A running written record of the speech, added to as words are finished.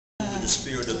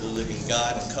Spirit of the living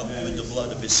God and covered with the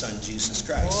blood of his Son, Jesus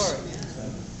Christ.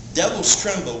 Devils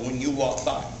tremble when you walk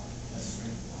by.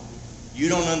 You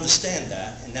don't understand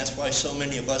that, and that's why so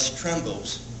many of us tremble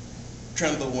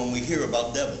when we hear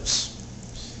about devils.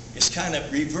 It's kind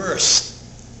of reversed.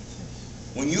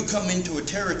 When you come into a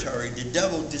territory, the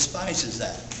devil despises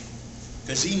that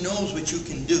because he knows what you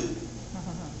can do.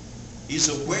 He's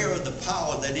aware of the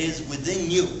power that is within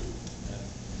you.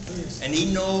 And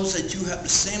he knows that you have the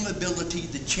same ability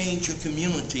to change your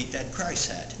community that Christ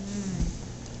had.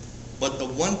 But the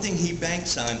one thing he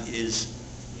banks on is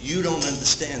you don't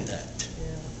understand that.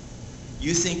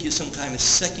 You think you're some kind of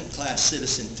second-class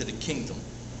citizen to the kingdom.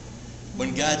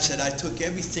 When God said, I took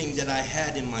everything that I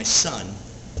had in my Son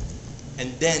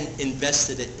and then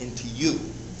invested it into you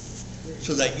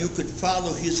so that you could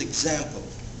follow his example.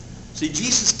 See,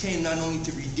 Jesus came not only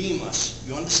to redeem us.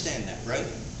 You understand that, right?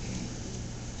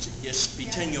 Yes,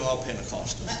 pretend you're all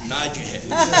Pentecostals. Nod your head.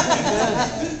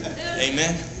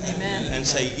 Amen? Amen. And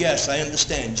say, yes, I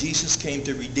understand. Jesus came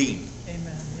to redeem.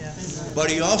 Amen. Yes. But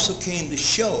he also came to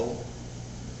show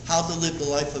how to live the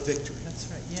life of victory. That's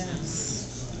right.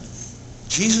 Yes.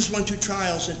 Jesus went through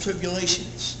trials and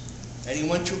tribulations. And he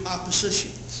went through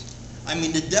oppositions. I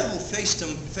mean, the devil faced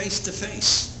him face to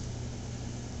face.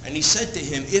 And he said to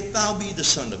him, if thou be the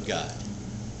Son of God,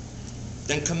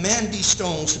 then command these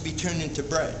stones to be turned into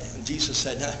bread. And Jesus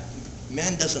said,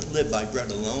 man doesn't live by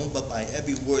bread alone, but by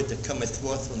every word that cometh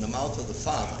forth from the mouth of the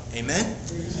Father. Amen?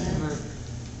 Amen.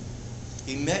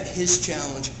 He met his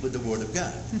challenge with the Word of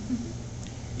God.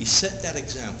 He set that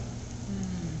example.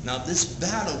 Now this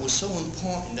battle was so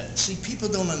important that, see, people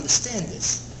don't understand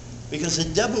this. Because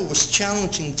the devil was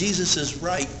challenging Jesus'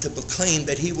 right to proclaim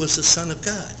that he was the Son of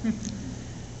God.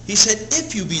 He said,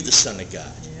 if you be the Son of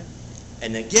God. Yeah.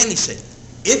 And again he said,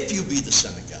 if you be the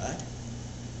Son of God,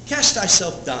 cast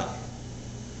thyself down.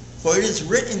 For it is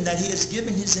written that he has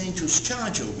given his angels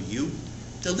charge over you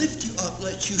to lift you up,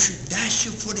 lest you should dash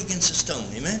your foot against a stone.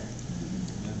 Amen?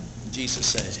 Mm-hmm. Jesus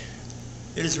said,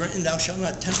 it is written, thou shalt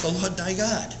not tempt the Lord thy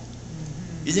God.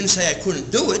 Mm-hmm. He didn't say I couldn't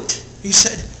do it. He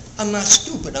said, I'm not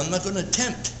stupid. I'm not going to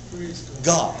tempt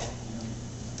God.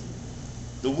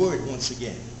 The word once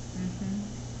again.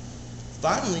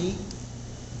 Finally,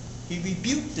 he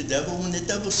rebuked the devil when the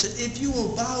devil said, if you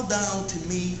will bow down to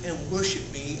me and worship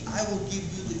me, I will give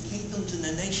you the kingdoms and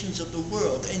the nations of the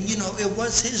world. And you know, it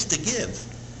was his to give.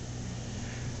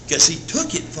 Because he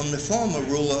took it from the former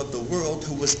ruler of the world,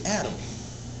 who was Adam.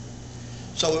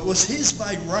 So it was his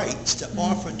by rights to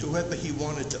offer to whoever he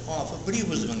wanted to offer. But he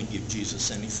wasn't going to give Jesus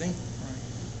anything.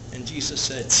 And Jesus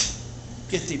said,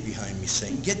 get thee behind me,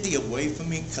 Satan. Get thee away from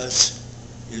me, because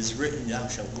it is written, thou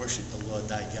shalt worship the Lord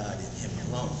thy God and him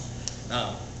alone.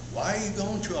 Now, why are you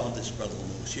going through all this, Brother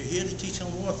Lewis? You're here to teach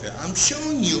on warfare. I'm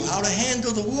showing you how to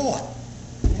handle the war.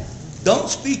 Don't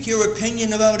speak your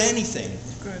opinion about anything.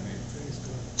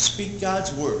 Speak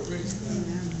God's word.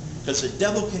 Because the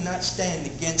devil cannot stand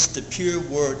against the pure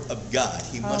word of God.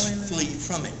 He must flee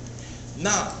from it.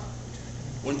 Now,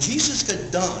 when Jesus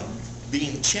got done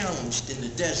being challenged in the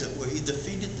desert where he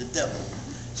defeated the devil,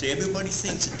 see, everybody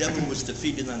thinks the devil was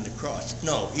defeated on the cross.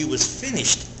 No, he was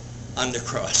finished on the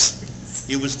cross.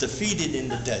 He was defeated in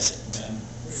the desert.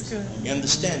 You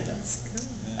understand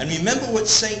that? And remember what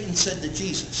Satan said to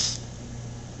Jesus.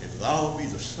 If thou be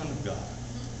the Son of God,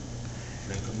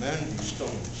 then command these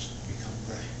stones to become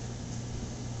bread.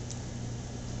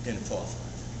 Didn't fall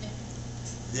for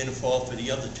it. Didn't fall for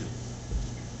the other two.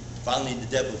 Finally, the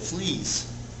devil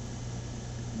flees.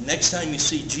 Next time you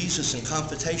see Jesus in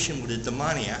confrontation with a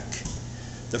demoniac,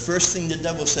 the first thing the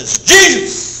devil says,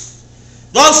 Jesus,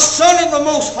 thou Son of the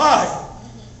Most High,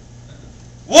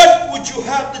 what would you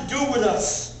have to do with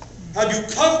us? Have you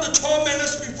come to torment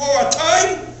us before our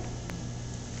time?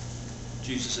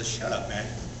 Jesus says, shut up, man.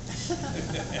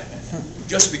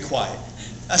 Just be quiet.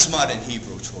 That's modern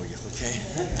Hebrew for you, okay?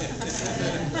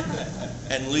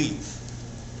 And leave.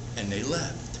 And they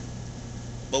left.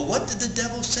 But what did the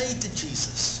devil say to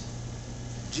Jesus?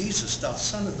 Jesus, thou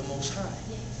Son of the Most High.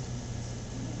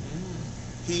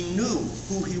 He knew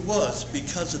who he was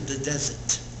because of the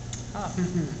desert.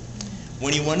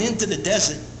 When he went into the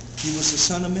desert, he was the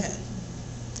Son of Man.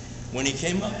 When he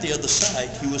came up the other side,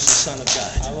 he was the Son of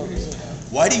God.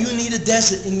 Why do you need a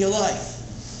desert in your life?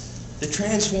 To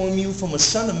transform you from a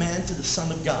son of man to the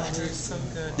Son of God.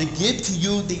 To give to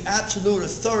you the absolute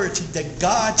authority that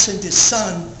God sent his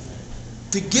Son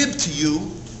to give to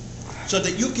you, so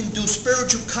that you can do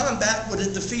spiritual combat with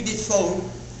a defeated foe,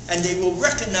 and they will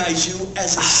recognize you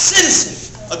as a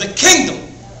citizen of the kingdom.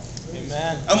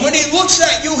 Amen. And when he looks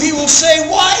at you, he will say,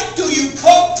 why do you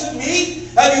come to me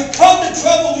Have you come to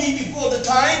trouble me before the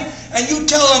time? And you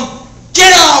tell them,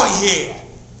 get out of here.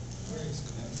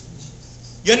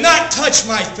 You're not touch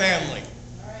my family.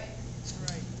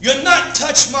 You're not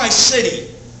touch my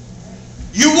city.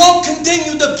 You won't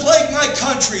continue to plague my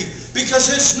country because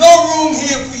there's no room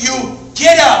here for you.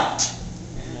 Get out.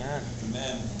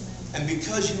 Amen. And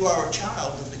because you are a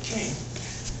child of the King,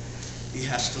 he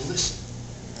has to listen.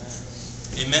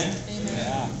 Amen?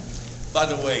 Amen. By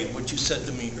the way, what you said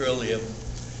to me earlier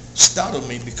startled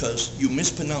me because you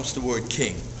mispronounced the word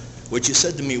king. What you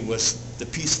said to me was the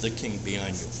peace of the king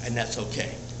behind you, and that's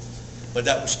okay. But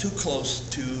that was too close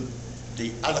to the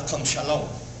alaikum shalom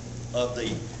of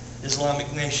the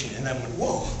Islamic nation. And I went,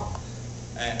 whoa.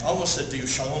 And I almost said to you,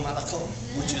 shalom alaikum,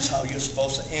 which is how you're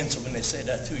supposed to answer when they say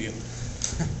that to you.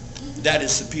 That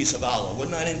is the peace of Allah. We're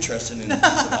not interested in the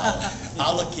peace of Allah.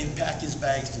 Allah can pack his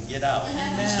bags and get out.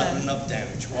 He's done enough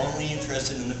damage. We're only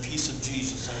interested in the peace of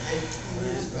Jesus.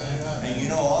 Okay? And you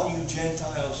know, all you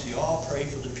Gentiles, you all pray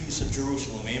for the peace of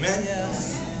Jerusalem. Amen?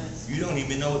 Yes. You don't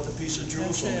even know what the peace of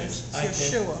Jerusalem is.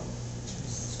 It's Yeshua.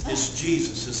 It's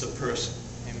Jesus. It's a person.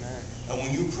 Amen. And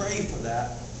when you pray for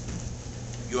that,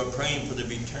 you're praying for the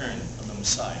return of the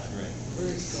Messiah. Right?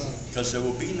 Because there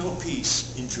will be no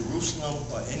peace in Jerusalem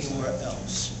or anywhere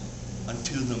else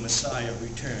until the Messiah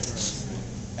returns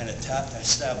and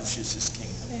establishes his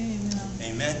kingdom.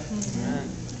 Amen? Amen? Amen.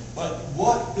 But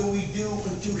what do we do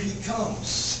until he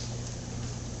comes?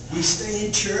 We stay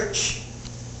in church.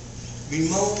 We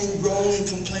moan and groan and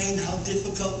complain how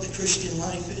difficult the Christian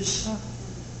life is.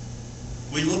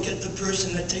 We look at the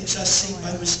person that takes our seat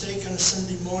by mistake on a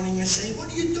Sunday morning and say,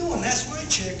 what are you doing? That's my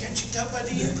chair. Can't you tell by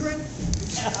the imprint?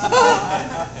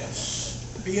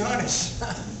 Be honest.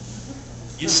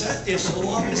 You sat there so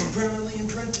long it's permanently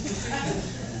imprinted to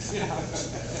you.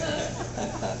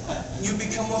 You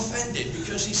become offended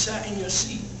because he sat in your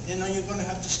seat. And now you're going to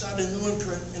have to start a new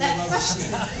imprint in another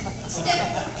seat.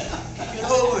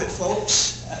 Get over it,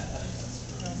 folks.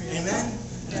 Amen?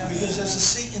 Because there's a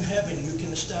seat in heaven you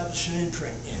can establish an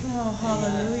imprint in. Oh,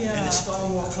 hallelujah. And it's far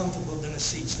more comfortable than the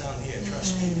seats down here,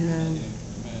 trust me. Amen.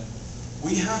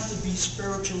 We have to be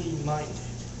spiritually minded,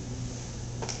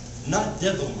 not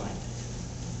devil-minded.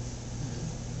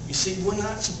 You see, we're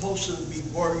not supposed to be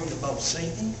worrying about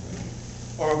Satan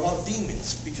or about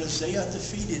demons because they are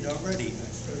defeated already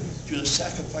through the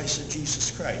sacrifice of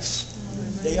Jesus Christ.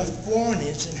 They are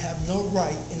foreigners and have no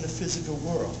right in the physical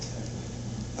world.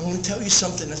 I'm going to tell you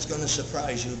something that's going to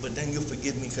surprise you, but then you'll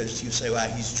forgive me because you say, well,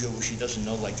 he's Jewish, he doesn't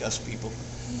know like us people.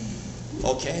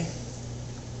 Okay?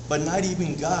 But not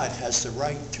even God has the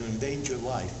right to invade your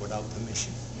life without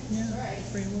permission. Yeah,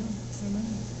 free will. Amen.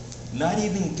 Not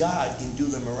even God can do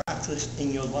the miraculous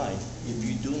in your life if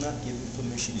you do not give him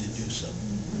permission to do so.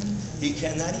 He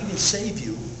cannot even save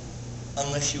you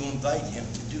unless you invite him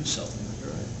to do so.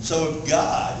 So if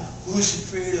God, who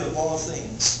is the creator of all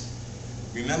things,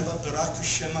 remember, Barak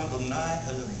Hashem Adonai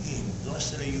Elohim,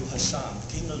 blessed are you Hassan,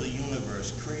 King of the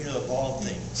universe, creator of all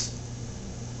things.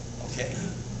 Okay?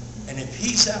 And if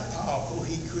he's that powerful,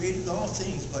 he created all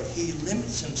things, but he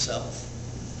limits himself.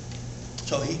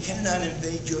 So he cannot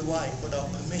invade your life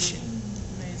without permission.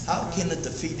 How can a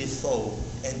defeated foe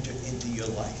enter into your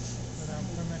life? Without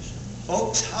permission.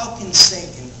 Folks, how can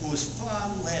Satan, who is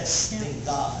far less than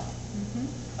God,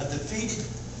 a defeated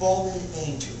fallen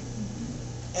angel,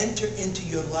 enter into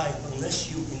your life unless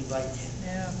you invite him?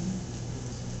 Yeah.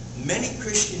 Many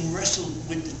Christians wrestle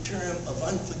with the term of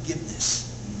unforgiveness.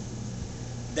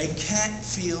 They can't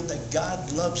feel that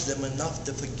God loves them enough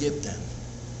to forgive them.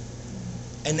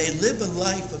 And they live a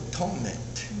life of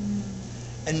torment.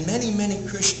 And many, many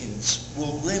Christians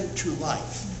will live through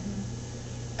life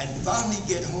and finally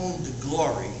get home to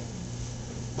glory,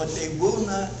 but they will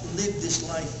not live this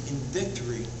life in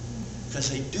victory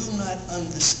because they do not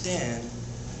understand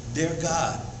their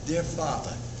God, their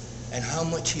Father, and how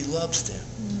much he loves them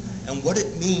and what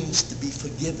it means to be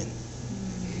forgiven.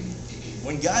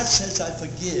 When God says, I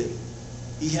forgive,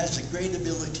 he has a great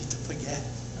ability to forget.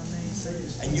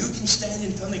 Amazing. And you can stand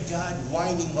in front of God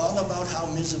whining all about how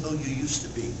miserable you used to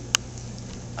be.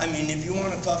 I mean, if you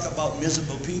want to talk about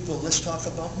miserable people, let's talk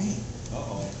about me.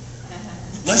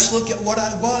 Let's look at what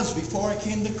I was before I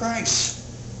came to Christ.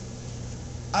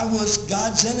 I was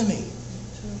God's enemy.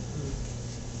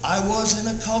 I was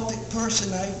an occultic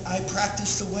person. I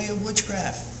practiced the way of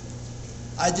witchcraft.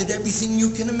 I did everything you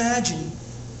can imagine.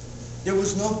 There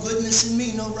was no goodness in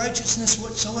me, no righteousness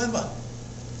whatsoever.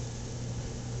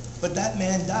 But that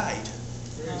man died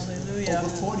Hallelujah. over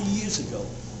 40 years ago.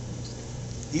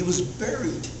 He was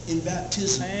buried in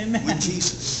baptism Amen. with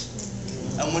Jesus.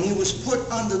 And when he was put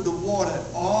under the water,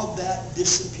 all that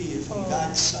disappeared from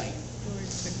God's sight.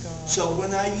 So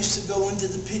when I used to go into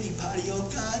the pity party, oh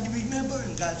God, remember?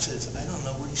 And God says, I don't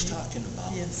know what he's talking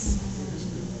about. Yes.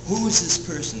 Who is this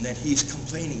person that he's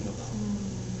complaining about?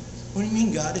 What do you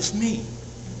mean, God? It's me.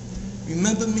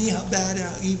 Remember me, how bad and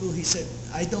how evil? He said,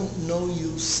 I don't know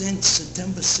you since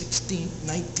September 16,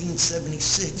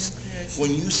 1976,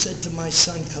 when you said to my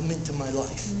son, come into my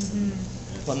life.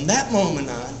 From that moment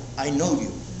on, I know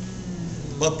you.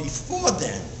 But before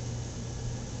then,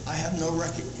 I have no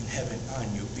record in heaven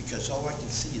on you, because all I can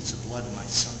see is the blood of my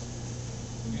son.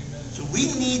 Amen. So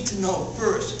we need to know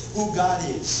first who God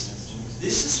is.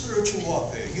 This is spiritual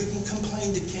warfare. You can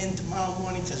complain to Ken tomorrow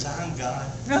morning because I'm gone.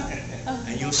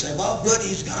 And you'll say, well, good,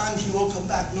 he's gone. He won't come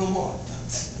back no more.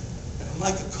 I'm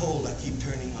like a cold. I keep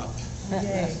turning up.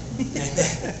 Yay.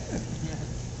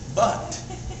 But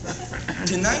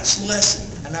tonight's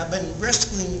lesson, and I've been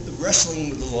wrestling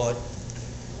with the Lord.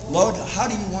 Lord, how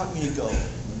do you want me to go?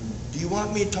 Do you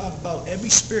want me to talk about every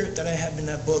spirit that I have in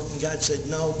that book? And God said,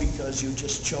 no, because you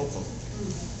just choke them.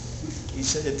 He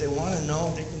said, if they want to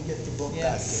know, they can get the book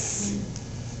back there.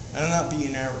 And I'm not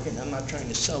being arrogant. I'm not trying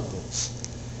to sell books.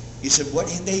 He said, what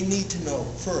they need to know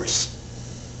first,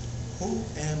 who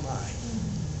am I?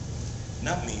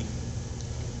 Not me,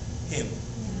 him.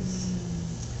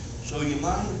 So you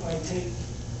mind if I take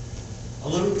a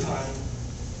little time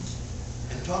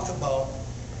and talk about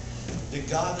the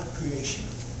God of creation,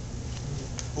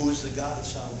 who is the God of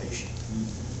salvation?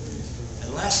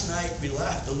 And last night we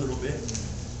laughed a little bit.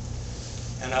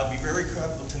 And I'll be very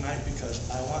careful tonight because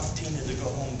I want Tina to go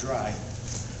home dry,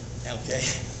 okay?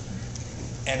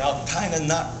 And I'll kind of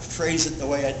not phrase it the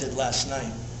way I did last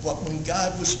night. But when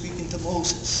God was speaking to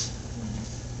Moses,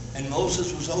 and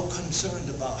Moses was all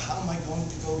concerned about, how am I going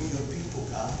to go to your people,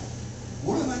 God?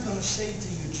 What am I going to say to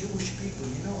you Jewish people?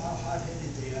 You know how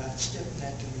hot-headed they are,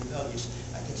 stiff-necked and rebellious.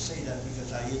 I can say that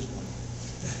because I is one.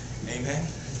 Amen?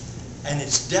 And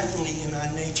it's definitely in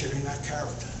our nature, in our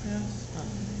character. Yeah.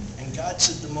 And God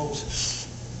said to Moses,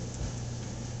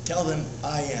 tell them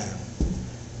I am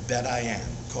that I am,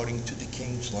 according to the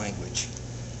king's language,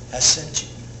 has sent you.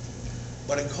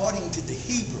 But according to the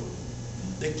Hebrew,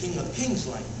 the king of king's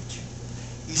language,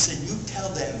 he said, you tell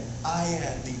them I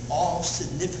am the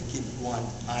all-significant one,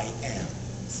 I am,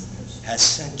 has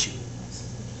sent you.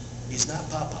 He's not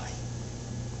Popeye.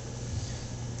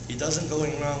 He doesn't go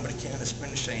around with a can of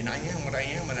spinach saying, I am what I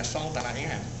am, and that's all that I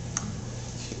am.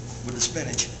 With the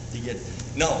spinach to get it.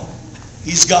 No,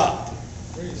 he's God.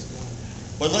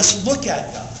 But let's look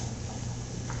at God.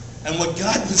 And what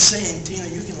God was saying, Tina,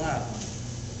 you can laugh.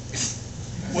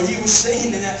 What he was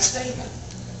saying in that statement.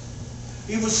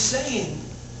 He was saying,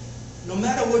 no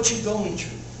matter what you're going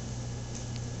through,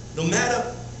 no matter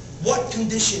what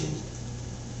conditions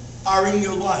are in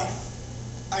your life,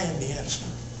 I am the answer.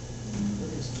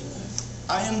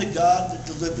 I am the God that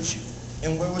delivers you.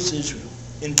 And where was Israel?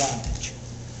 In bondage.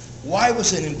 Why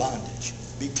was it in bondage?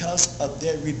 Because of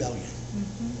their rebellion.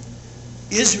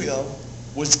 Israel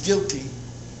was guilty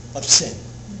of sin.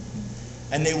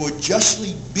 And they were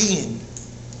justly being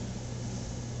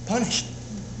punished.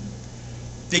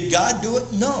 Did God do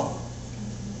it? No.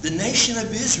 The nation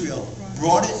of Israel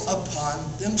brought it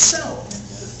upon themselves.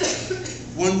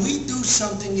 When we do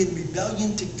something in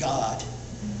rebellion to God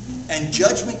and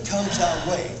judgment comes our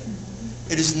way,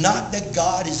 it is not that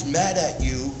God is mad at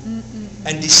you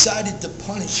and decided to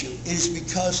punish you. It is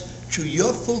because through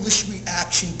your foolish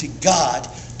reaction to God,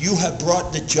 you have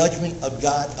brought the judgment of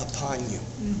God upon you.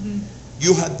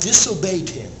 You have disobeyed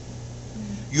him.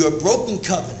 You have broken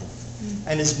covenant.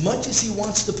 And as much as he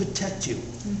wants to protect you,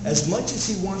 as much as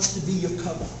he wants to be your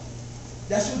cover,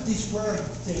 that's what these prayer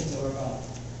things are about.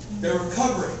 They're a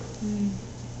covering.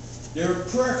 They're a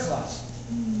prayer class.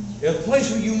 They're a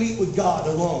place where you meet with God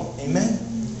alone. Amen?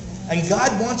 And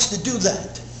God wants to do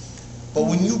that. But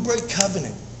when you break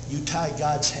covenant, you tie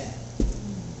God's hand.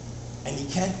 And he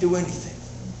can't do anything.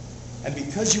 And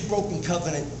because you've broken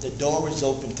covenant, the door is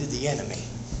open to the enemy.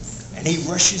 And he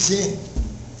rushes in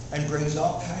and brings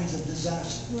all kinds of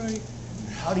disaster. Right. And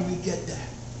how do we get that?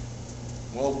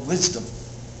 Well, wisdom.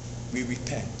 We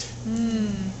repent.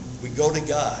 We go to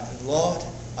God. And Lord,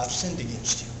 I've sinned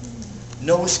against you.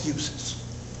 No excuses.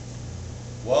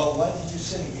 Well, why did you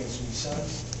sin against me, son?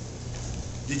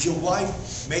 Did your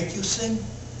wife make you sin?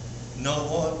 No,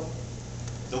 Lord.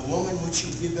 The woman which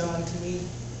you give unto me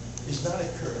is not a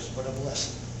curse, but a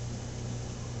blessing.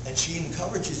 And she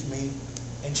encourages me,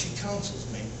 and she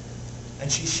counsels me,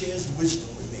 and she shares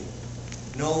wisdom with me.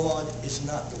 No, Lord, it's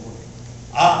not the woman.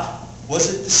 Ah,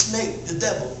 was it the snake, the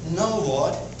devil? No,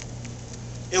 Lord.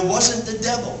 It wasn't the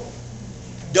devil.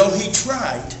 Though he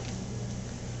tried,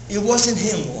 it wasn't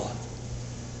him, Lord.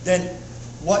 Then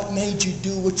What made you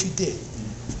do what you did?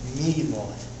 Me,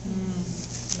 Lord.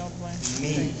 No blame.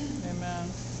 Me. Amen.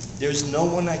 There's no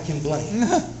one I can blame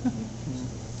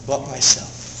but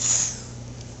myself.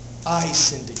 I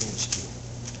sinned against you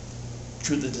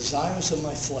through the desires of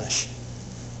my flesh,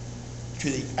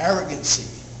 through the arrogancy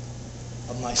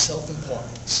of my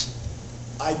self-importance.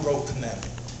 I broke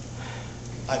commandment.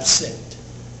 I've sinned.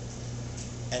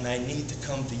 And I need to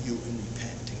come to you and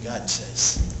repent. And God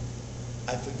says,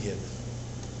 I forgive.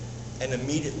 And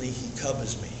immediately he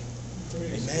covers me.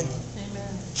 Amen.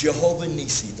 Amen. Jehovah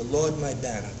Nissi, the Lord my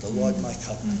banner, the Lord my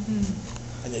covenant.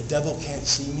 And the devil can't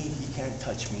see me, he can't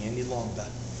touch me any longer.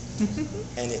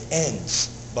 And it ends.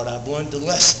 But I've learned a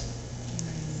lesson.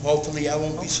 Hopefully I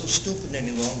won't be so stupid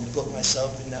any longer to put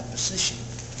myself in that position.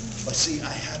 But see,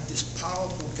 I have this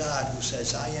powerful God who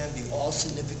says, I am the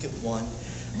all-significant one.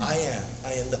 I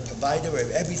am the provider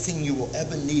of everything you will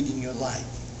ever need in your life.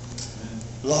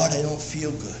 Lord, I don't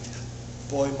feel good.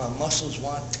 Boy, my muscles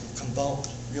want to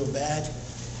convulse real bad.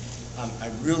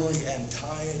 I really am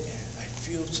tired and I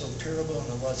feel so terrible. And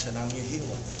the Lord said, I'm your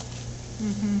healer.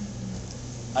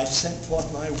 I sent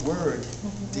forth my word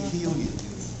to heal you.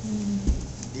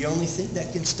 The only thing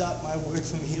that can stop my word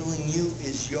from healing you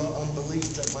is your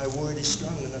unbelief that my word is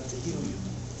strong enough to heal you.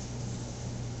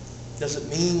 Does it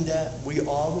mean that we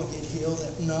all will get healed?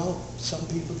 No. Some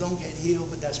people don't get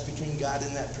healed, but that's between God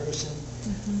and that person.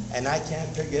 And I can't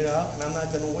figure it out, and I'm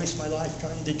not going to waste my life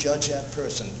trying to judge that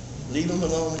person. Leave him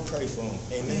alone and pray for him.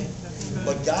 Amen.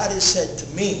 But God has said to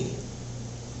me,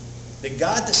 the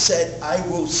God that said, I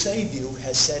will save you,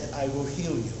 has said, I will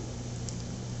heal you.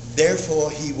 Therefore,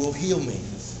 he will heal me.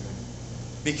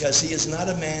 Because he is not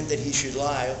a man that he should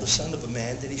lie, or the son of a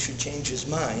man that he should change his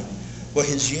mind. But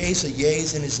his yeas are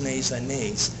yeas and his nays are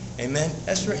nays. Amen?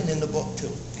 That's written in the book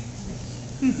too.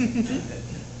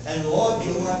 And Lord,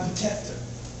 you are our protector.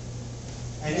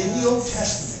 And in the Old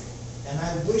Testament, and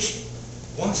I wish,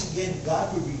 once again,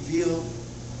 God would reveal.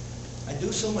 I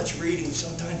do so much reading,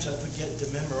 sometimes I forget to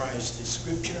memorize the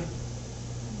scripture.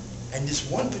 And this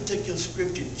one particular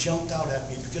scripture jumped out at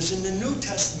me, because in the New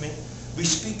Testament, we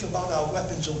speak about our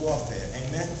weapons of warfare.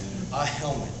 Amen? Our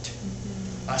helmet,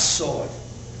 our sword,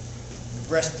 the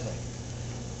breastplate.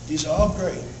 These are all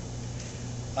great.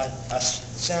 Our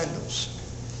sandals,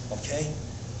 okay?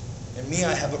 And me,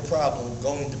 I have a problem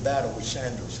going to battle with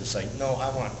sandals. It's like, no, I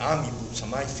want army boots on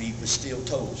my feet with steel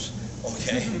toes,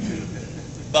 okay?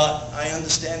 But I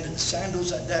understand that the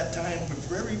sandals at that time were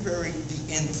very, very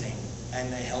the in thing,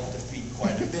 and they helped the feet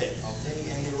quite a bit,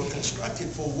 okay? And they were constructed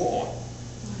for war.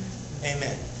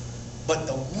 Amen. But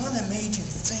the one amazing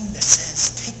thing that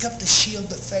says, take up the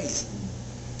shield of faith,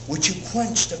 which you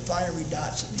quench the fiery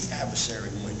darts of the adversary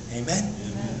with. Amen?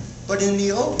 Amen. But in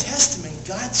the Old Testament,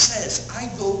 God says,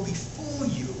 I go before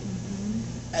you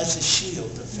as a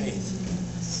shield of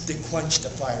faith to quench the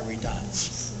fiery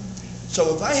darts.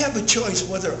 So if I have a choice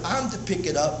whether I'm to pick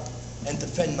it up and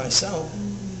defend myself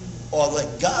or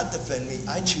let God defend me,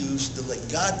 I choose to let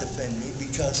God defend me,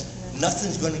 because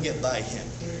nothing's going to get by him.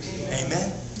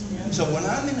 Amen? So when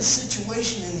I'm in a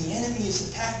situation and the enemy is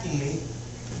attacking me,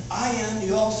 I am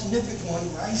the all-significant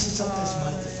one, rises up as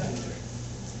my defender,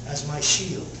 as my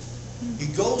shield. He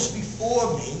goes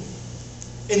before me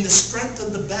in the strength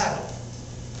of the battle,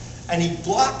 and he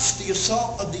blocks the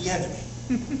assault of the enemy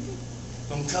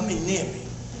from coming near me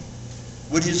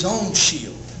with his own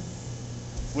shield,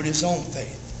 with his own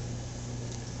faith.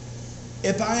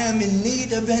 If I am in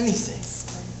need of anything,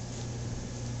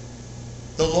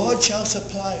 the Lord shall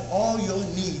supply all your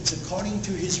needs according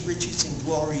to his riches and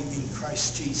glory in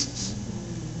Christ Jesus.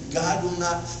 God will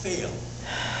not fail.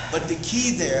 But the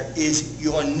key there is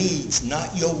your needs,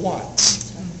 not your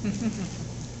wants.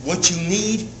 What you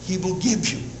need, he will give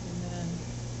you.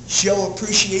 Show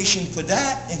appreciation for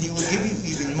that, and he will give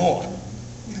you even more.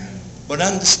 But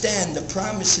understand, the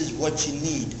promise is what you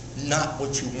need, not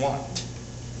what you want.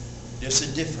 There's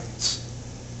a difference.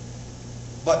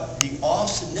 But the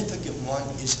all-significant one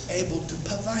is able to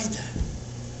provide that.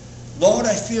 Lord,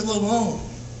 I feel alone.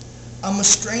 I'm a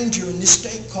stranger in this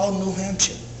state called New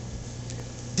Hampshire.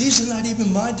 These are not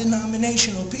even my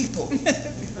denominational people.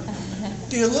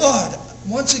 Dear Lord,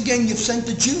 once again you've sent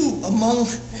a Jew among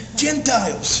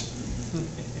Gentiles.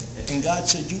 And God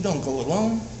said, you don't go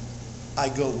alone. I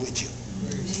go with you.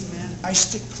 Amen. I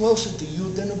stick closer to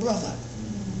you than a brother.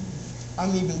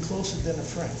 I'm even closer than a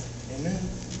friend. Amen?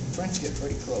 Friends get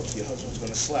pretty close. Your husband's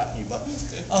going to slap me, but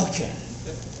okay.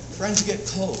 Friends get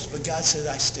close, but God said,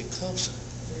 I stick closer.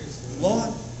 Lord,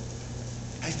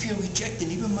 I feel rejected.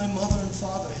 Even my mother and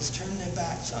father has turned their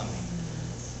backs on me.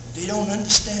 They don't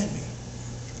understand me.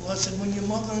 The Lord said, when your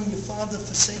mother and your father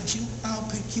forsake you, I'll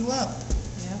pick you up.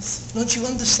 Yes. Don't you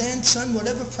understand, son?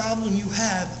 Whatever problem you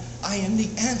have, I am the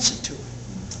answer to it.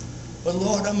 But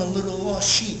Lord, I'm a little lost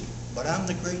sheep, but I'm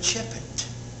the great shepherd.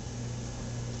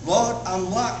 Lord,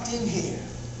 I'm locked in here.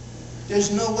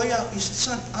 There's no way out. He said,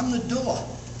 son, I'm the door.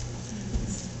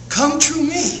 Come through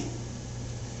me.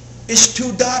 It's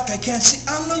too dark, I can't see.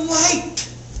 I'm the light.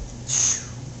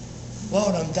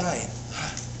 Lord, I'm dying.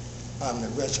 I'm the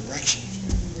resurrection.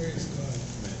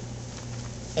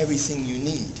 Everything you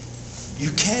need.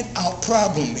 You can't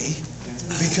out-problem me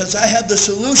because I have the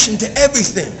solution to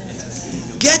everything.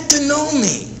 Get to know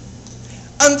me.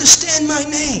 Understand my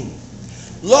name.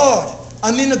 Lord,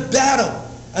 I'm in a battle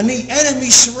and the enemy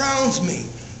surrounds me.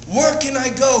 Where can I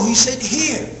go? He said,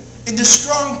 here, in the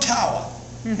strong tower.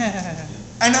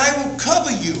 And I will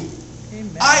cover you.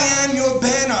 Amen. I am your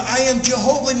banner. I am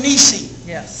Jehovah Nissi.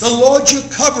 Yes. The Lord your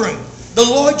covering. The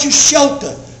Lord your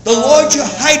shelter. The Lord your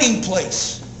hiding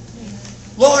place.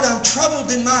 Lord, I'm troubled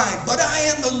in mind, but I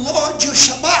am the Lord your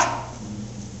Shabbat.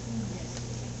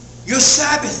 Your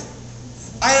Sabbath.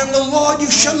 I am the Lord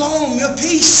your Shalom, your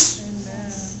peace.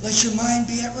 Amen. Let your mind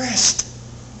be at rest.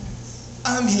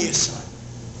 I'm here, son.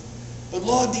 But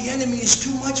Lord, the enemy is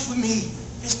too much for me.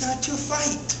 It's not your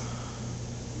fight.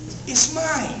 It's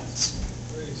mine.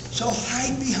 So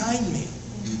hide behind me,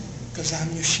 because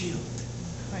I'm your shield.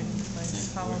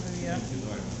 Hallelujah.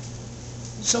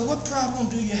 So what problem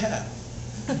do you have?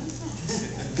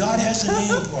 God has a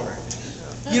name for it.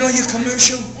 You know your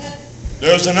commercial?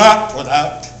 There's an app for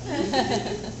that.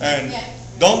 And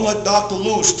don't let Dr.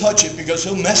 Lewis touch it because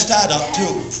he'll mess that up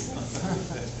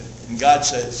too. And God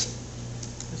says,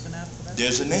 There's an app for that.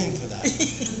 there's a name for that.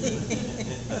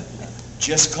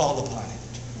 Just call upon it.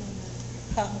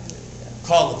 Hallelujah.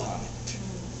 Call upon it.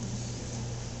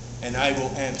 And I will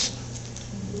answer.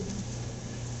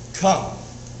 Come.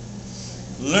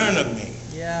 Learn of me.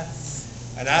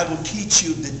 Yes. And I will teach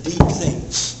you the deep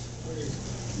things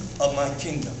of my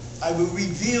kingdom. I will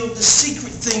reveal the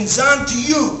secret things unto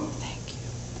you. Thank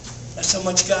you. That's how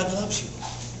much God loves you.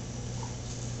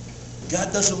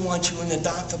 God doesn't want you in the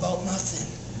dark about nothing.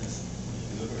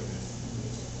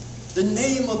 The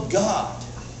name of God,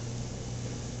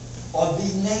 or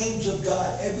the names of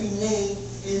God, every name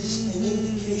is an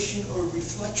indication or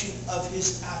reflection of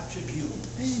his attribute.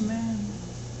 Amen.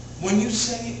 When you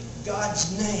say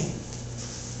God's name,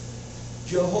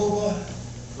 Jehovah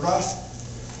Rapha,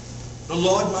 the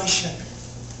Lord my shepherd.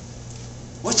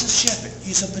 What's a shepherd?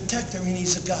 He's a protector and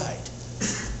he's a guide.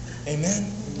 Amen?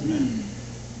 Amen.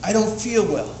 I don't feel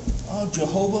well. Oh,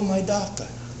 Jehovah my doctor,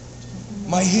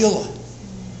 my healer.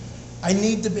 I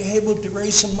need to be able to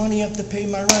raise some money up to pay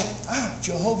my rent. Ah,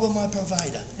 Jehovah my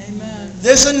provider. Amen.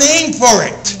 There's a name for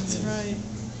it. That's right.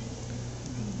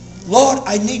 Lord,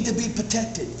 I need to be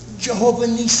protected. Jehovah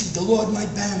Nissi, the Lord my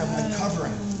banner, my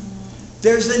covering.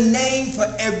 There's a name for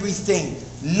everything.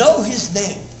 Know his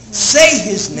name. Say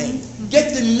his name.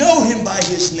 Get to know him by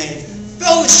his name.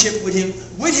 Fellowship with him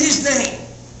with his name.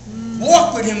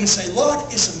 Walk with him and say, Lord,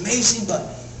 it's amazing, but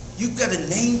you've got a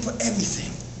name for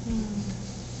everything.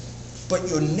 But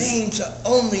your names are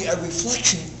only a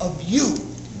reflection of you.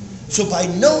 So by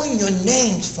knowing your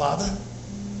names, Father,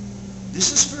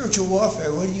 this is spiritual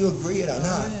warfare, whether you agree it or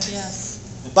not. Yes.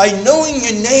 By knowing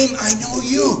your name, I know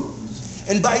you.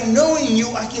 And by knowing you,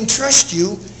 I can trust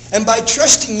you. And by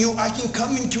trusting you, I can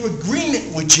come into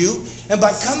agreement with you. And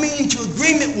by coming into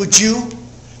agreement with you,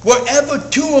 wherever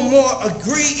two or more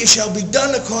agree, it shall be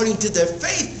done according to their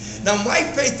faith. Now my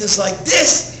faith is like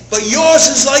this, but yours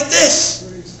is like this.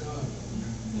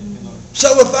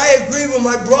 So if I agree with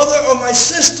my brother or my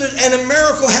sister and a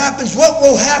miracle happens, what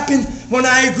will happen when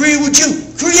I agree with you?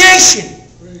 Creation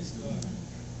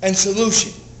and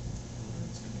solution.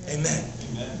 Amen.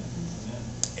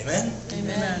 Amen.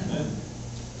 Amen.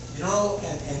 You know,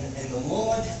 and the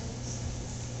Lord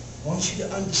wants you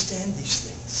to understand these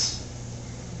things.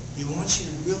 He wants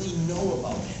you to really know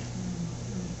about him.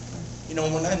 You know,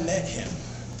 when I met him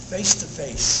face to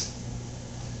face,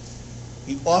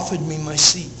 he offered me my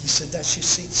seat. He said, that's your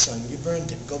seat, son. You've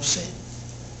earned it. Go sit.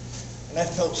 And I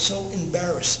felt so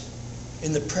embarrassed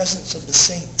in the presence of the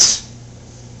saints.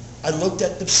 I looked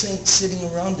at the saints sitting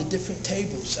around the different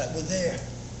tables that were there.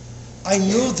 I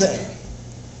knew them,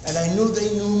 and I knew they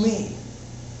knew me.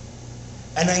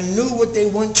 And I knew what they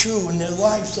went through in their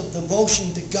lives of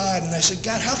devotion to God. And I said,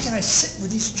 God, how can I sit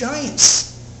with these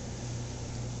giants?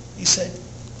 He said,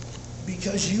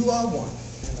 because you are one.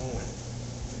 And I went,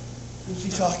 who's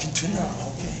he talking to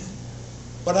now? Okay.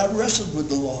 But I wrestled with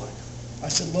the Lord. I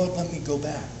said, Lord, let me go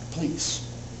back, please.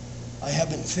 I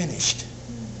haven't finished.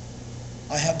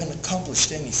 I haven't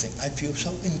accomplished anything. I feel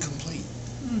so incomplete.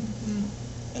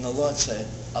 And And the Lord said,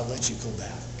 I'll let you go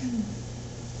back.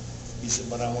 He said,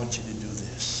 but I want you to do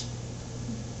this.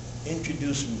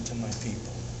 Introduce me to my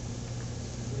people.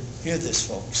 Hear this,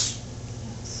 folks.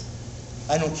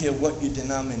 I don't care what your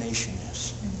denomination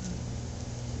is.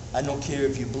 I don't care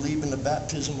if you believe in the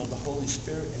baptism of the Holy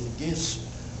Spirit and the gifts,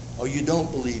 or you don't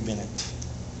believe in it.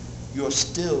 You're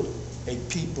still a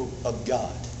people of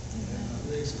God.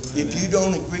 If you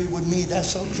don't agree with me,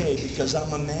 that's okay, because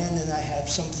I'm a man and I have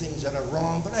some things that are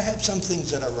wrong, but I have some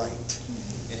things that are right.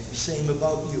 Same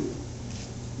about you.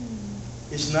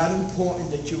 It's not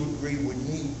important that you agree with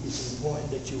me. It's important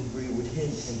that you agree with him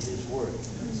and his word.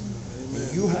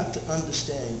 And you have to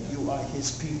understand you are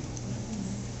his people.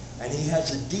 And he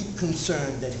has a deep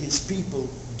concern that his people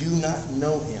do not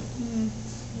know him.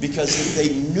 Because if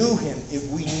they knew him, if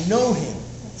we know him,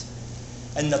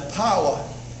 and the power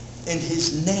in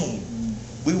his name,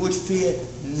 we would fear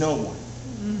no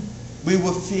one. We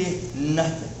would fear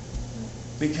nothing.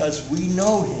 Because we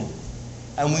know him.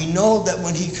 And we know that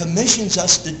when he commissions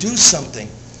us to do something,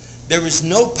 there is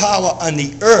no power on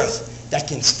the earth that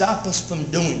can stop us from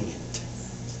doing it.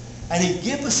 And he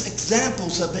gives us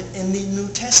examples of it in the New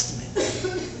Testament.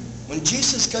 When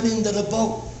Jesus got into the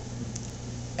boat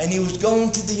and he was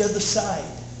going to the other side,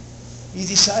 he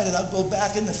decided, I'll go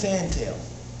back in the fantail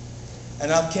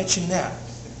and I'll catch a nap.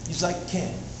 He's like,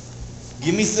 Ken,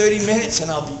 give me 30 minutes and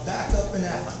I'll be back up and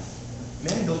at it.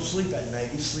 Men don't sleep at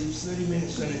night. He sleeps 30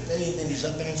 minutes in a day and then he's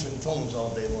up answering phones all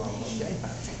day long, okay?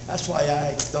 That's why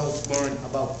I don't learn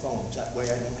about phones. That way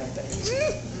I don't have to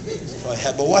answer. So I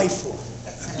have a wife for it.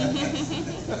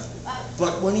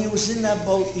 But when he was in that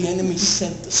boat, the enemy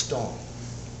sent the storm.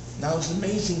 Now it's an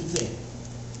amazing thing.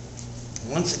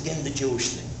 Once again, the Jewish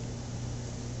thing.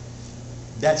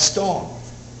 That storm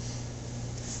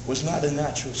was not a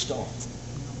natural storm.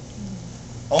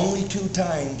 Only 2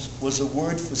 times was the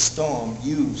word for storm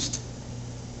used.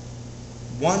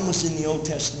 One was in the Old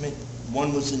Testament,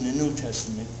 one was in the New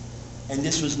Testament. And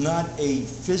this was not a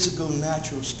physical,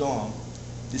 natural storm.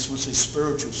 This was a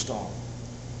spiritual storm.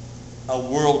 A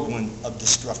whirlwind of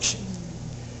destruction.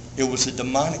 It was a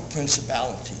demonic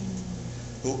principality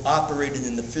who operated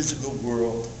in the physical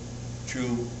world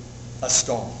through a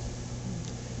storm.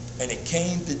 And it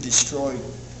came to destroy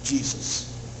Jesus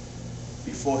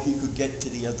before he could get to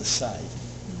the other side.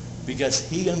 Because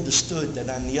he understood that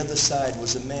on the other side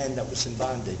was a man that was in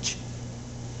bondage.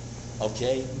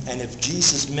 Okay? And if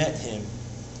Jesus met him,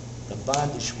 the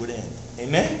bondage would end.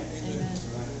 Amen? Amen.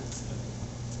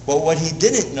 But what he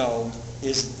didn't know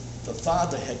is the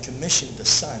Father had commissioned the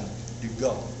Son to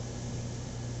go.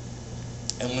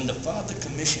 And when the Father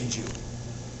commissions you,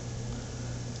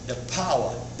 the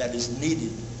power that is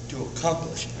needed to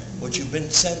accomplish what you've been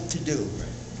sent to do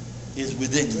is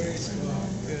within you.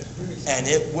 And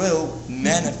it will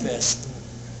manifest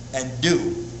and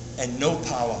do, and no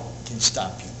power can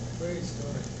stop you.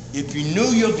 If you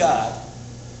knew your God,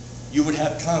 you would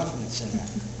have confidence in that.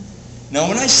 Now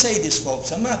when I say this,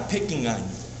 folks, I'm not picking on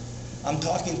you. I'm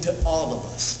talking to all of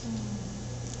us.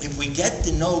 If we get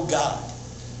to know God,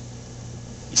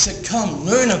 he said, come,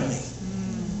 learn of me.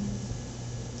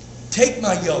 Take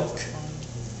my yoke.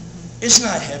 It's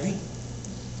not heavy.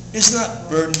 It's not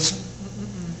burdensome.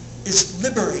 It's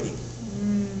liberating.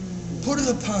 Put it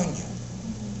upon you.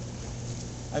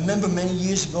 I remember many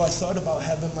years ago I thought about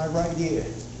having my right ear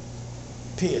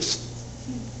pierced.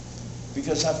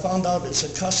 Because I found out it's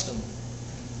a custom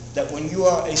that when you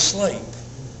are a slave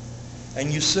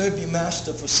and you serve your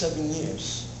master for 7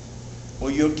 years,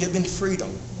 well, you're given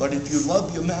freedom. But if you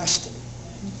love your master,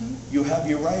 you have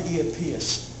your right ear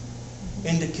pierced,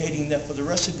 indicating that for the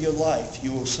rest of your life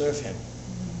you will serve him.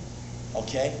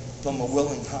 Okay? From a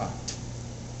willing heart.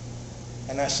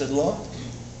 And I said, Lord,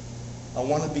 I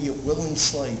want to be a willing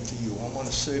slave to you. I want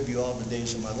to serve you all the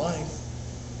days of my life.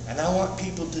 And I want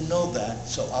people to know that,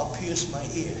 so I'll pierce my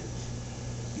ear.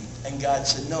 And God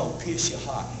said, no, pierce your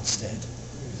heart instead.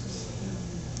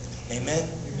 Amen?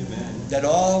 Amen. That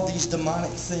all these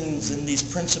demonic things and these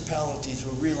principalities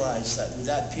will realize that with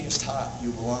that pierced heart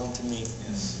you belong to me,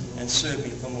 and serve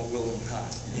me from a willing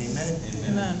heart. Amen?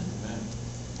 Amen.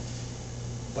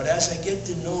 But as I get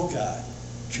to know God,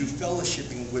 through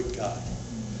fellowshipping with God,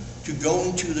 to go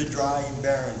into the dry and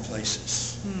barren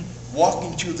places,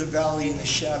 walking through the valley in the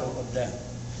shadow of death,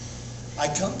 I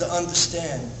come to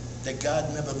understand that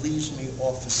God never leaves me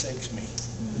or forsakes me.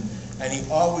 And he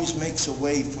always makes a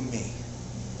way for me.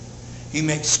 He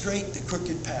makes straight the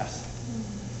crooked path.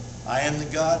 I am the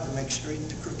God that makes straight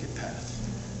the crooked path.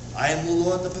 I am the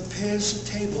Lord that prepares a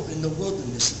table in the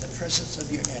wilderness in the presence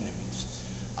of your enemies.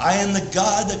 I am the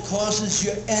God that causes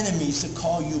your enemies to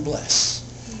call you blessed.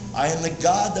 I am the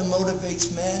God that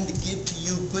motivates man to give to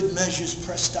you good measures,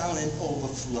 pressed down and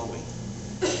overflowing.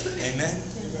 Amen?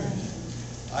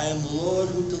 I am the Lord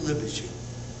who delivers you.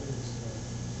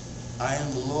 I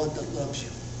am the Lord that loves you.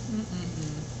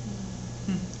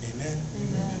 Amen?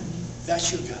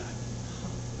 That's your God.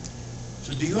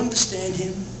 So do you understand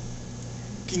him?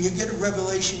 Can you get a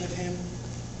revelation of him?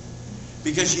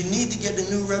 Because you need to get a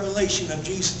new revelation of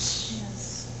Jesus.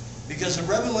 Yes. Because a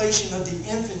revelation of the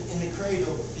infant in the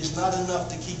cradle is not enough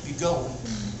to keep you going.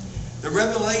 The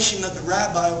revelation of the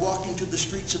rabbi walking through the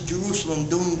streets of Jerusalem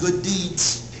doing good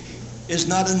deeds is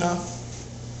not enough.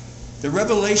 The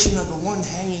revelation of the one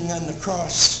hanging on the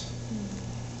cross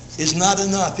is not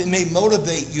enough. It may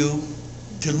motivate you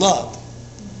to love.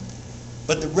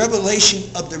 But the revelation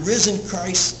of the risen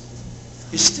Christ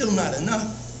is still not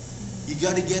enough. You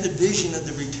got to get a vision of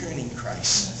the returning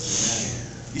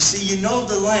Christ. You see, you know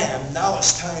the lamb. Now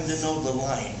it's time to know the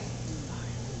lion.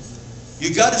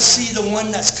 You got to see the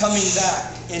one that's coming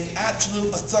back in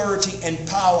absolute authority and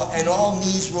power, and all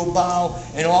knees will bow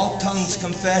and all tongues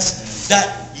confess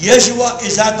that Yeshua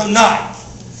is Adonai.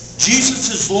 Jesus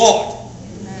is Lord.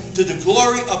 To the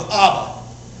glory of Abba,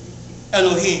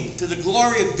 Elohim, to the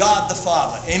glory of God the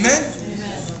Father. Amen?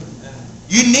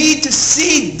 You need to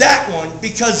see that one,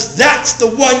 because that's the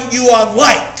one you are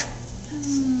like.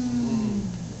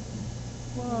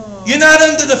 You're not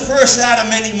under the first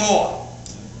Adam anymore.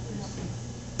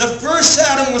 The first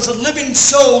Adam was a living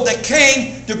soul that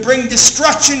came to bring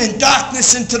destruction and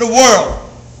darkness into the world.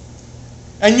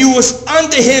 And you was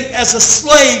under him as a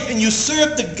slave, and you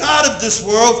served the God of this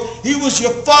world. He was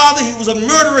your father. He was a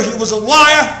murderer. He was a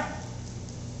liar.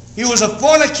 He was a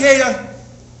fornicator.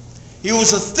 He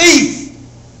was a thief.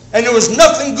 And there was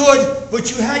nothing good,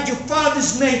 but you had your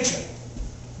father's nature.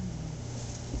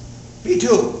 Me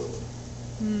too.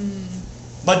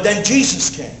 But then Jesus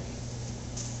came.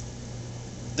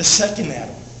 The second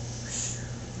Adam,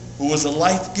 who was a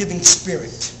life-giving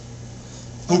spirit,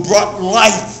 who brought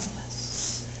life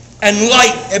and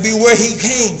light everywhere he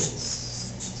came.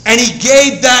 And he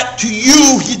gave that to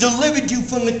you. He delivered you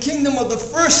from the kingdom of the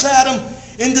first Adam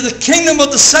into the kingdom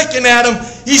of the second Adam.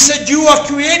 He said, you are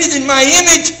created in my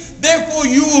image, therefore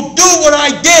you will do what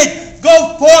I did.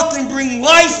 Go forth and bring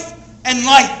life and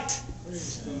light.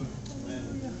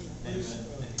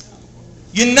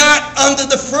 You're not under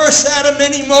the first Adam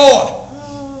anymore.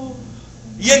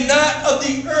 You're not of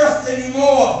the earth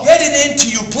anymore. Get it into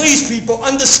you, please, people.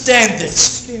 Understand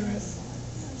this.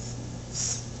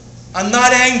 I'm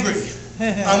not angry.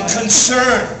 I'm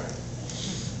concerned.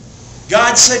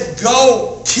 God said,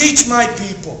 go teach my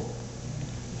people.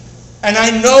 And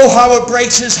I know how it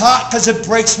breaks his heart, because it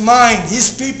breaks mine.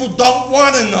 His people don't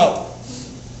want to know.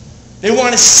 They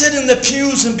want to sit in the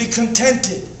pews and be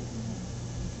contented.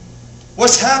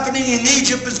 What's happening in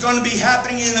Egypt is going to be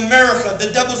happening in America.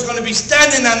 The devil's going to be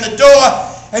standing on the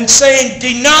door and saying,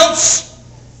 denounce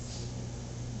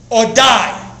or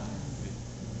die.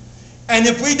 And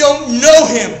if we don't know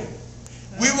him,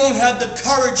 we won't have the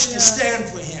courage to stand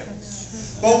for him.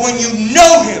 But when you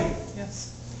know him,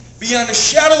 beyond a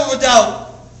shadow of a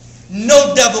doubt,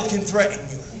 no devil can threaten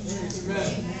you.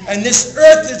 And this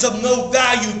earth is of no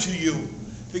value to you,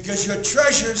 because your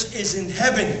treasures is in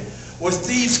heaven, where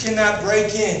thieves cannot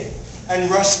break in and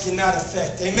rust cannot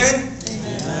affect. Amen?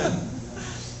 Amen.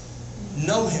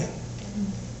 Know him.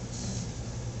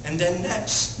 And then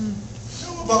next,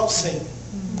 know about Satan.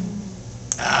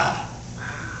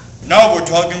 Now we're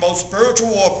talking about spiritual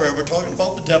warfare. We're talking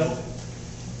about the devil.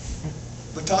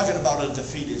 We're talking about a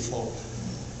defeated foe.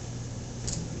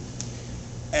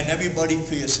 And everybody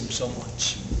fears him so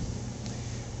much.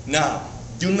 Now,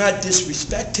 do not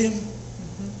disrespect him.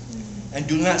 And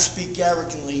do not speak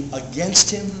arrogantly against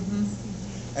him.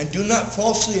 And do not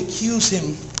falsely accuse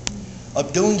him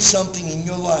of doing something in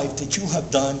your life that you have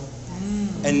done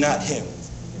and not him.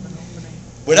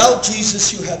 Without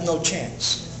Jesus, you have no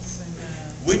chance.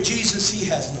 With Jesus, he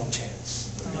has no chance.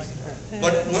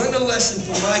 But learn a lesson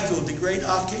from Michael, the great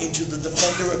archangel, the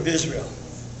defender of Israel.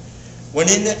 When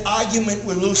in the argument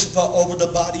with Lucifer over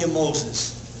the body of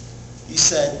Moses, he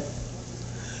said,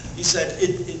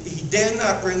 he dare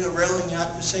not bring a railing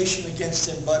accusation against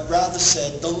him, but rather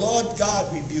said, the Lord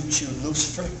God rebukes you,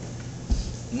 Lucifer,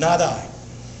 not I.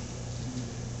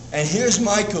 And here's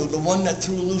Michael, the one that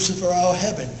threw Lucifer out of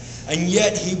heaven. And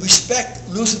yet he respected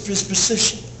Lucifer's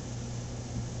position,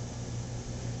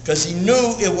 because he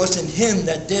knew it wasn't him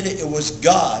that did it. It was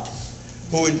God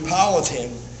who empowered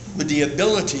him with the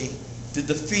ability to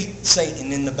defeat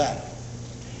Satan in the battle.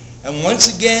 And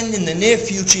once again, in the near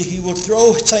future, he will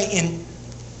throw Satan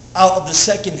out of the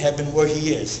second heaven where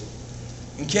he is.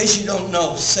 In case you don't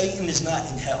know, Satan is not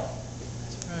in hell.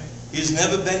 Right. He's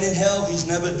never been in hell. He's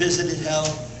never visited hell.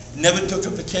 Never took a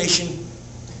vacation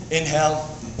in hell.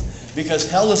 Because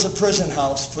hell is a prison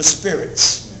house for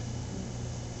spirits.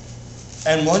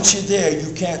 And once you're there,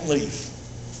 you can't leave.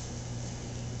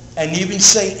 And even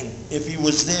Satan, if he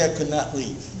was there, could not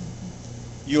leave.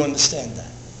 You understand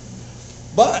that?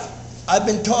 But I've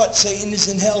been taught Satan is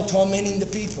in hell tormenting the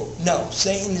people. No,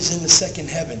 Satan is in the second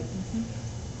heaven.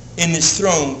 In his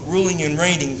throne, ruling and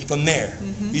reigning from there.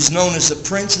 He's known as the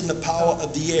prince and the power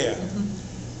of the air.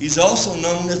 He's also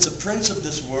known as the prince of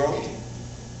this world,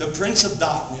 the prince of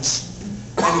darkness,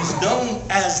 and he's known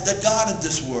as the God of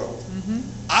this world.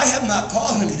 I have not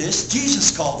called him this.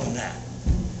 Jesus called him that.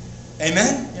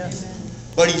 Amen? Yes.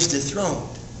 But he's dethroned.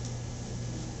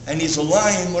 And he's a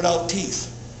lion without teeth.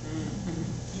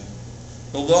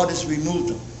 The Lord has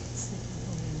removed him.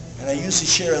 And I usually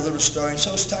share a little story, and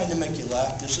so it's time to make you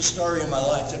laugh. There's a story in my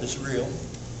life that is real.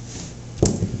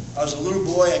 I was a little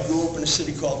boy. I grew up in a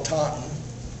city called Taunton.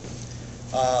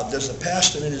 There's a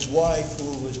pastor and his wife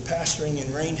who was pastoring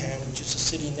in Rainham, which is a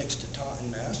city next to Taunton,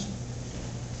 Mass.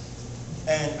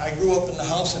 And I grew up in the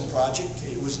housing project.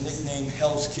 It was nicknamed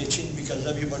Hell's Kitchen because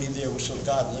everybody there was so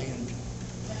godly. And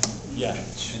yeah,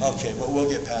 okay, but we'll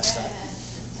get past that.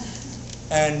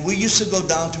 And we used to go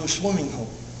down to a swimming hole.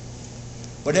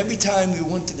 But every time we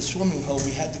went to the swimming hole,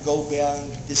 we had to go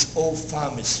beyond this old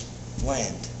farmer's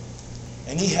land.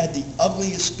 And he had the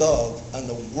ugliest dog in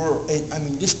the world. I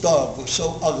mean, this dog was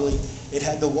so ugly, it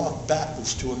had to walk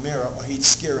backwards to a mirror or he'd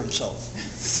scare himself.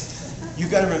 You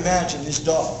got to imagine this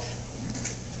dog.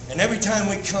 And every time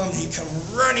we come, he'd come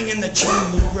running in the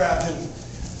chimney to grab him.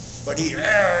 But he, you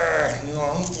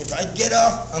know, if I get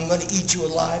up, I'm going to eat you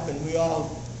alive. And we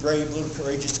all brave, little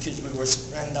courageous kids, we were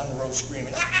running down the road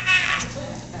screaming,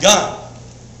 gone.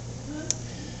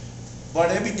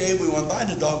 But every day we went by,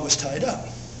 the dog was tied up.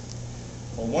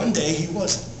 Well, one day he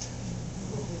wasn't.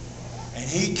 And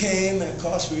he came, and of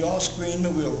course we all screamed,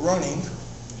 and we were running.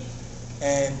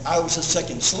 And I was the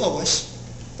second slowest.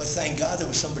 But thank God there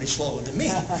was somebody slower than me.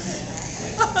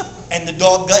 And the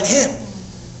dog got him.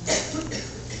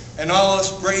 And all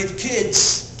us brave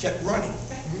kids kept running.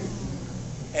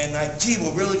 And I, gee,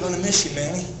 we're really going to miss you,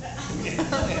 Manny.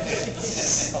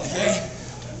 Okay?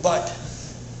 But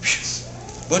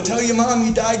tell your mom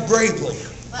you died bravely.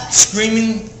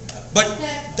 Screaming, but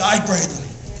died bravely.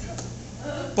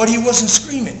 But he wasn't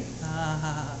screaming.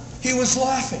 He was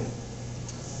laughing.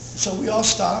 So we all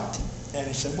stopped. And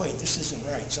he said, wait, this isn't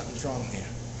right. Something's wrong here.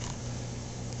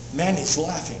 Manny's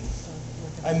laughing.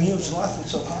 I mean, he was laughing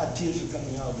so hard, tears were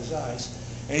coming out of his eyes.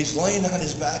 And he's laying on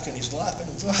his back, and he's laughing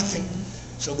and laughing.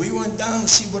 So we went down to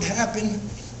see what happened.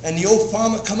 And the old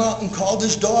farmer come out and called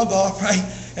his dog off, right?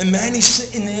 And Manny's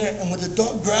sitting there, and when the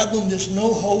dog grabbed him, there's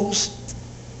no hose.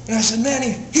 And I said,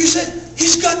 Manny, he said,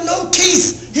 he's got no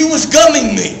teeth. He was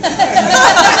gumming me.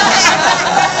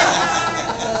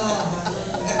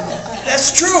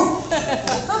 That's true.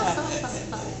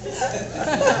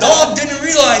 Dog didn't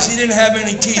realize he didn't have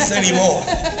any teeth anymore.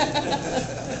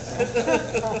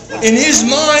 In his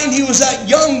mind, he was that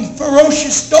young,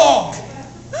 ferocious dog.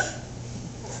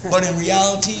 But in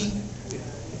reality,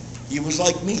 he was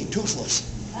like me, toothless.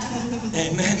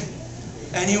 Amen.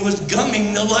 And he was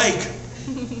gumming the leg.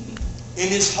 In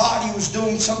his heart, he was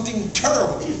doing something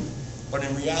terrible. But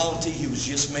in reality, he was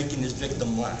just making his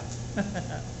victim laugh.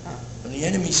 And the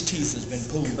enemy's teeth has been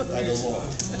pulled by the Lord.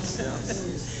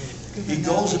 He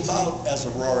goes about as a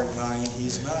roaring lion.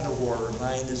 He's not a roaring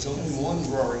lion. There's only one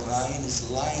roaring lion. It's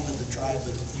the lion of the tribe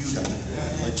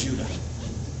of Judah.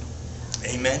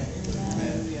 Amen?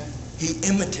 He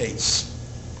imitates.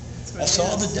 That's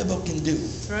all the devil can do.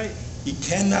 That's right. He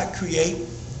cannot create.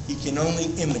 He can only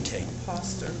imitate.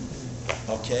 Imposter.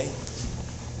 Okay?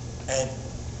 And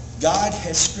God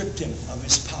has stripped him of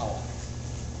his power.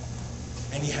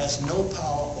 And he has no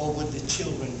power over the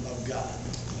children of God.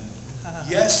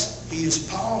 Yes, he is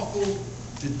powerful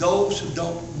to those who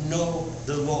don't know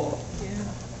the Lord. Yeah.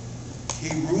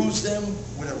 He rules them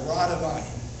with a rod of iron.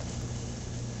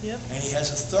 Yep. And he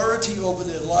has authority over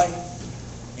their life.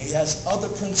 He has other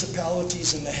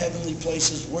principalities in the heavenly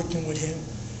places working with him.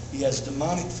 He has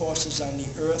demonic forces on the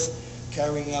earth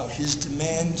carrying out his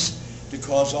demands to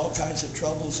cause all kinds of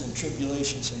troubles and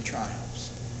tribulations and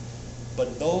trials.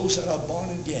 But those that are born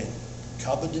again,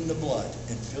 covered in the blood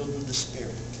and filled with the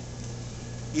Spirit,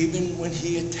 even when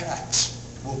he attacks,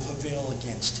 will prevail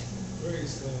against him.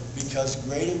 Because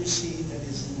greater is he that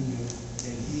is in you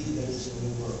than he that is in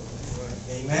the world.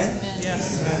 Amen?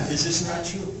 Yes. Is this not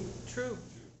true? True.